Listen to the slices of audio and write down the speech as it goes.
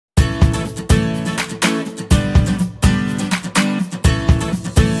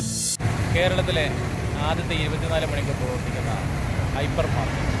കേരളത്തിലെ ആദ്യത്തെ 24 മണിക്കൂർ പ്രവർത്തിക്കുന്ന ഹൈപ്പർ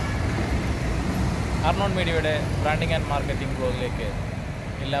മാർക്കറ്റ്. അർണോൺ മീഡിയയുടെ ബ്രാൻഡിംഗ് ആൻഡ് മാർക്കറ്റിംഗ് ബ്ലോഗിലേക്ക്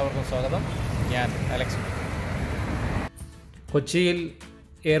എല്ലാവർക്കും സ്വാഗതം. ഞാൻ അലക്സ്. കൊച്ചിയിൽ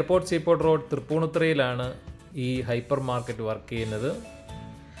എയർപോർട്ട് സീപോർട്ട് റോഡ് തൃപ്പൂണിത്തുറയിലാണ് ഈ ഹൈപ്പർ മാർക്കറ്റ് വർക്ക് ചെയ്യുന്നത്.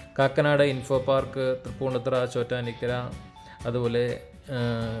 കാക്കനാട് ഇൻഫോ പാർക്ക്, തൃപ്പൂണിത്തുറ, ചോറ്റാനിക്കര, അതുപോലെ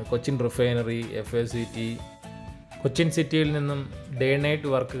കൊച്ചിൻ റിഫൈനറി, FACT, കൊച്ചിൻ സിറ്റിയിൽ നിന്നും ഡേ നൈറ്റ്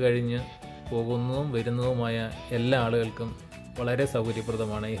വർക്ക് കഴിഞ്ഞ് പോകുന്നതും വരുന്നതുമായ എല്ലാ ആളുകൾക്കും വളരെ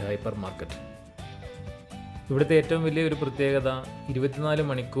സൗകര്യപ്രദമാണ് ഈ ഹൈപ്പർ മാർക്കറ്റ്. ഇവിടുത്തെ ഏറ്റവും വലിയൊരു പ്രത്യേകത 24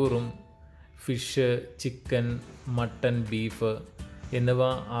 മണിക്കൂറും ഫിഷ്, ചിക്കൻ, മട്ടൻ, ബീഫ് എന്നിവ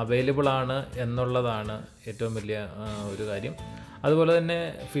അവൈലബിൾ ആണ് എന്നുള്ളതാണ് ഏറ്റവും വലിയ ഒരു കാര്യം. അതുപോലെ തന്നെ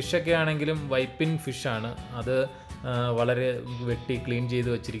ഫിഷൊക്കെ ആണെങ്കിലും വൈപ്പിൻ ഫിഷാണ്. അത് വളരെ വെട്ടി ക്ലീൻ ചെയ്ത്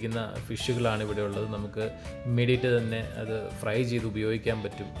വച്ചിരിക്കുന്ന ഫിഷുകളാണ് ഇവിടെ ഉള്ളത്. നമുക്ക് ഇമ്മീഡിയറ്റ് തന്നെ അത് ഫ്രൈ ചെയ്ത് ഉപയോഗിക്കാൻ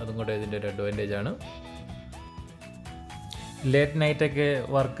പറ്റും. അതും കൂടെ ഇതിൻ്റെ ഒരു അഡ്വാൻറ്റേജാണ്. ലേറ്റ് നൈറ്റൊക്കെ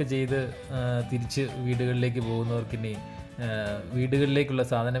വർക്ക് ചെയ്ത് തിരിച്ച് വീടുകളിലേക്ക് പോകുന്നവർക്ക് ഇനി വീടുകളിലേക്കുള്ള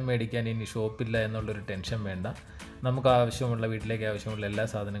സാധനം മേടിക്കാൻ ഇനി ഷോപ്പില്ല എന്നുള്ളൊരു ടെൻഷൻ വേണ്ട. നമുക്ക് ആവശ്യമുള്ള, വീട്ടിലേക്ക് ആവശ്യമുള്ള എല്ലാ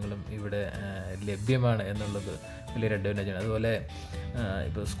സാധനങ്ങളും ഇവിടെ ലഭ്യമാണ് എന്നുള്ളത് വലിയൊരു അഡ്വാൻറ്റേജാണ്. അതുപോലെ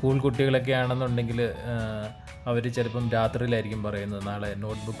ഇപ്പോൾ സ്കൂൾ കുട്ടികളൊക്കെ ആണെന്നുണ്ടെങ്കിൽ അവർ ചിലപ്പം രാത്രിയിലായിരിക്കും പറയുന്നത് നാളെ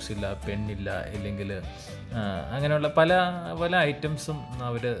നോട്ട് ബുക്സ് ഇല്ല, പെന്നില്ല, ഇല്ലെങ്കിൽ അങ്ങനെയുള്ള പല പല ഐറ്റംസും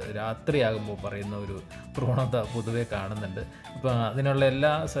അവർ രാത്രിയാകുമ്പോൾ പറയുന്ന ഒരു പ്രവണത പൊതുവെ കാണുന്നുണ്ട്. അപ്പോൾ അതിനുള്ള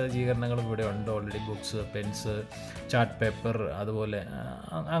എല്ലാ സജ്ജീകരണങ്ങളും ഇവിടെ ഉണ്ട്. Already books, Pence, chart paper, അതുപോലെ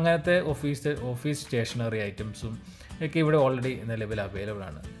അങ്ങനത്തെ ഓഫീസ് സ്റ്റേഷനറി ഐറ്റംസും ഒക്കെ ഇവിടെ ഓൾറെഡി നിലവിൽ അവൈലബിൾ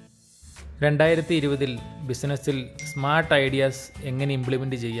ആണ്. 2020 ബിസിനസ്സിൽ സ്മാർട്ട് ഐഡിയാസ് എങ്ങനെ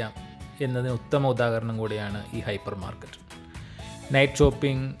ഇംപ്ലിമെൻറ്റ് ചെയ്യാം എന്നതിന് ഉത്തമ ഉദാഹരണം കൂടിയാണ് ഈ hyper market. Night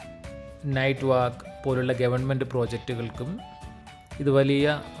shopping, night walk പോലുള്ള ഗവൺമെൻറ് പ്രോജക്റ്റുകൾക്കും ഇത് വലിയ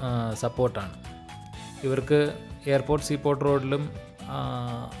സപ്പോർട്ടാണ്. ഇവർക്ക് എയർപോർട്ട് സീപോർട്ട് റോഡിലും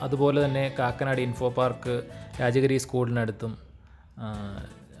അതുപോലെ തന്നെ കാക്കനാട് ഇൻഫോ പാർക്ക്, രാജഗിരി സ്കൂളിനടുത്തും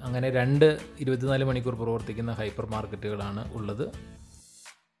അങ്ങനെ 2 24 മണിക്കൂർ പ്രവർത്തിക്കുന്ന ഹൈപ്പർ മാർക്കറ്റുകളാണ് ഉള്ളത്.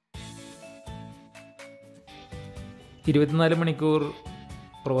 24 മണിക്കൂർ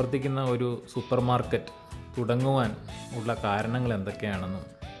പ്രവർത്തിക്കുന്ന ഒരു സൂപ്പർ മാർക്കറ്റ് തുടങ്ങുവാൻ ഉള്ള കാരണങ്ങൾ എന്തൊക്കെയാണെന്നും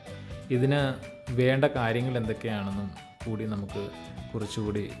ഇതിന് വേണ്ട കാര്യങ്ങൾ എന്തൊക്കെയാണെന്നും കൂടി നമുക്ക്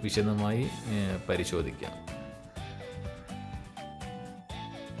കുറച്ചുകൂടി വിശദമായി പരിശോധിക്കാം.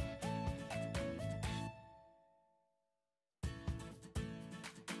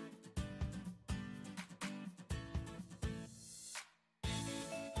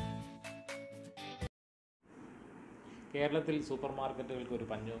 കേരളത്തിൽ സൂപ്പർ മാർക്കറ്റുകൾക്ക് ഒരു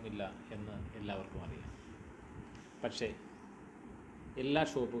പഞ്ഞവുമില്ല എന്ന് എല്ലാവർക്കും അറിയാം. പക്ഷേ എല്ലാ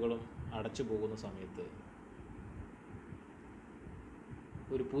ഷോപ്പുകളും അടച്ചു പോകുന്ന സമയത്ത്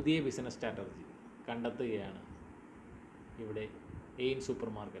ഒരു പുതിയ ബിസിനസ് സ്ട്രാറ്റജി കണ്ടെത്തുകയാണ് ഇവിടെ എയിൻ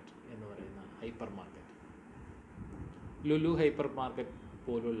സൂപ്പർ മാർക്കറ്റ് എന്ന് പറയുന്ന hyper market. Lulu hyper market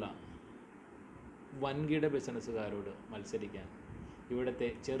പോലുള്ള വൻകിട ബിസിനസ്സുകാരോട് മത്സരിക്കാൻ ഇവിടുത്തെ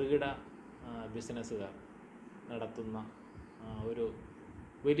ചെറുകിട ബിസിനസ്സുകാർ നടത്തുന്ന ഒരു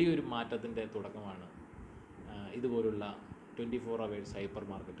വലിയൊരു മാറ്റത്തിൻ്റെ തുടക്കമാണ് ഇതുപോലുള്ള 24 hours ഹൈപ്പർ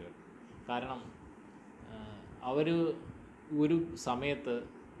മാർക്കറ്റുകൾ. കാരണം അവർ ഒരു സമയത്ത്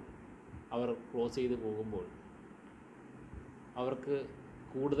അവർ ക്ലോസ് ചെയ്ത് പോകുമ്പോൾ അവർക്ക്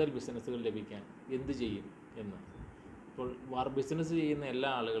കൂടുതൽ ബിസിനസ്സുകൾ ലഭിക്കാൻ എന്ത് ചെയ്യും എന്ന്. ഇപ്പോൾ ബിസിനസ് ചെയ്യുന്ന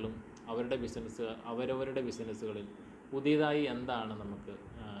എല്ലാ ആളുകളും അവരവരുടെ ബിസിനസ്സുകളിൽ പുതിയതായി എന്താണ് നമുക്ക്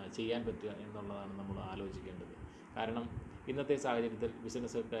ചെയ്യാൻ പറ്റുക എന്നുള്ളതാണ് നമ്മൾ ആലോചിക്കേണ്ടത്. കാരണം ഇന്നത്തെ സാഹചര്യത്തിൽ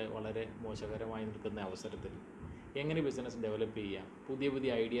ബിസിനസ്സൊക്കെ വളരെ മോശകരമായി നിൽക്കുന്ന അവസരത്തിൽ എങ്ങനെ ബിസിനസ് ഡെവലപ്പ് ചെയ്യാം, പുതിയ പുതിയ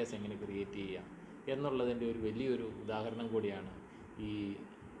ഐഡിയാസ് എങ്ങനെ ക്രിയേറ്റ് ചെയ്യാം എന്നുള്ളതിൻ്റെ ഒരു വലിയൊരു ഉദാഹരണം കൂടിയാണ് ഈ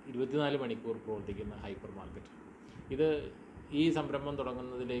 24 മണിക്കൂർ പ്രവർത്തിക്കുന്ന ഹൈപ്പർ മാർക്കറ്റ്. ഈ സംരംഭം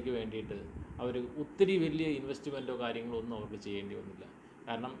തുടങ്ങുന്നതിലേക്ക് വേണ്ടിയിട്ട് അവർ ഒത്തിരി വലിയ ഇൻവെസ്റ്റ്മെൻറ്റോ കാര്യങ്ങളോ ഒന്നും അവർക്ക് ചെയ്യേണ്ടി വന്നില്ല.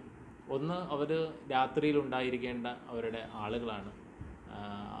 കാരണം ഒന്ന്, അവർ രാത്രിയിൽ ഉണ്ടായിരിക്കേണ്ട അവരുടെ ആളുകളാണ്.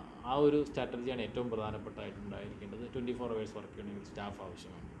 ആ ഒരു സ്ട്രാറ്റജിയാണ് ഏറ്റവും പ്രധാനപ്പെട്ടായിട്ടുണ്ടായിരിക്കേണ്ടത്. 24 hours വർക്ക് ചെയ്യണമെങ്കിൽ സ്റ്റാഫ്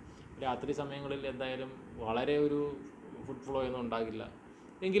ആവശ്യമാണ്. രാത്രി സമയങ്ങളിൽ എന്തായാലും വളരെ ഒരു ഫുഡ് ഫ്ലോ ഒന്നും ഉണ്ടാകില്ല.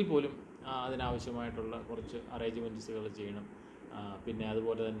 എങ്കിൽ പോലും അതിനാവശ്യമായിട്ടുള്ള കുറച്ച് അറേഞ്ച്മെൻറ്റ്സുകൾ ചെയ്യണം. പിന്നെ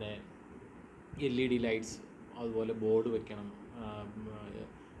അതുപോലെ തന്നെ LED ലൈറ്റ്സ്, അതുപോലെ ബോർഡ് വെക്കണം.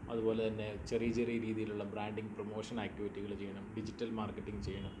 അതുപോലെ തന്നെ ചെറിയ ചെറിയ രീതിയിലുള്ള ബ്രാൻഡിങ് പ്രൊമോഷൻ ആക്ടിവിറ്റികൾ ചെയ്യണം. ഡിജിറ്റൽ മാർക്കറ്റിംഗ്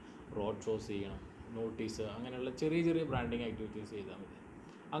ചെയ്യണം. റോഡ് ഷോസ് ചെയ്യണം. നോട്ടീസ്, അങ്ങനെയുള്ള ചെറിയ ചെറിയ ബ്രാൻഡിങ് ആക്ടിവിറ്റീസ് ചെയ്താൽ മതി.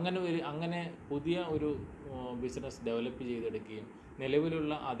 അങ്ങനെ പുതിയ ഒരു ബിസിനസ് ഡെവലപ്പ് ചെയ്തെടുക്കുകയും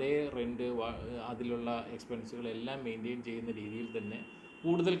നിലവിലുള്ള അതേ റെൻറ്റ്, അതിലുള്ള എക്സ്പെൻസുകളെല്ലാം മെയിൻറ്റെയിൻ ചെയ്യുന്ന രീതിയിൽ തന്നെ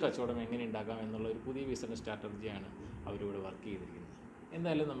കൂടുതൽ കച്ചവടം എങ്ങനെ ഉണ്ടാക്കാം എന്നുള്ള ഒരു പുതിയ ബിസിനസ് സ്ട്രാറ്റജിയാണ് അവരിവിടെ വർക്ക് ചെയ്തിരിക്കുന്നത്.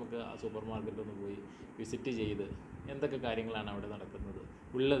 എന്തായാലും നമുക്ക് ആ സൂപ്പർ മാർക്കറ്റ് ഒന്ന് പോയി വിസിറ്റ് ചെയ്ത് എന്തൊക്കെ കാര്യങ്ങളാണ് അവിടെ നടക്കുന്നത്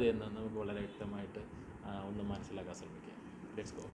ഉള്ളത് എന്ന് നമുക്ക് വളരെ വ്യക്തമായിട്ട് ഒന്ന് മനസ്സിലാക്കാൻ ശ്രമിക്കാം. Let's go.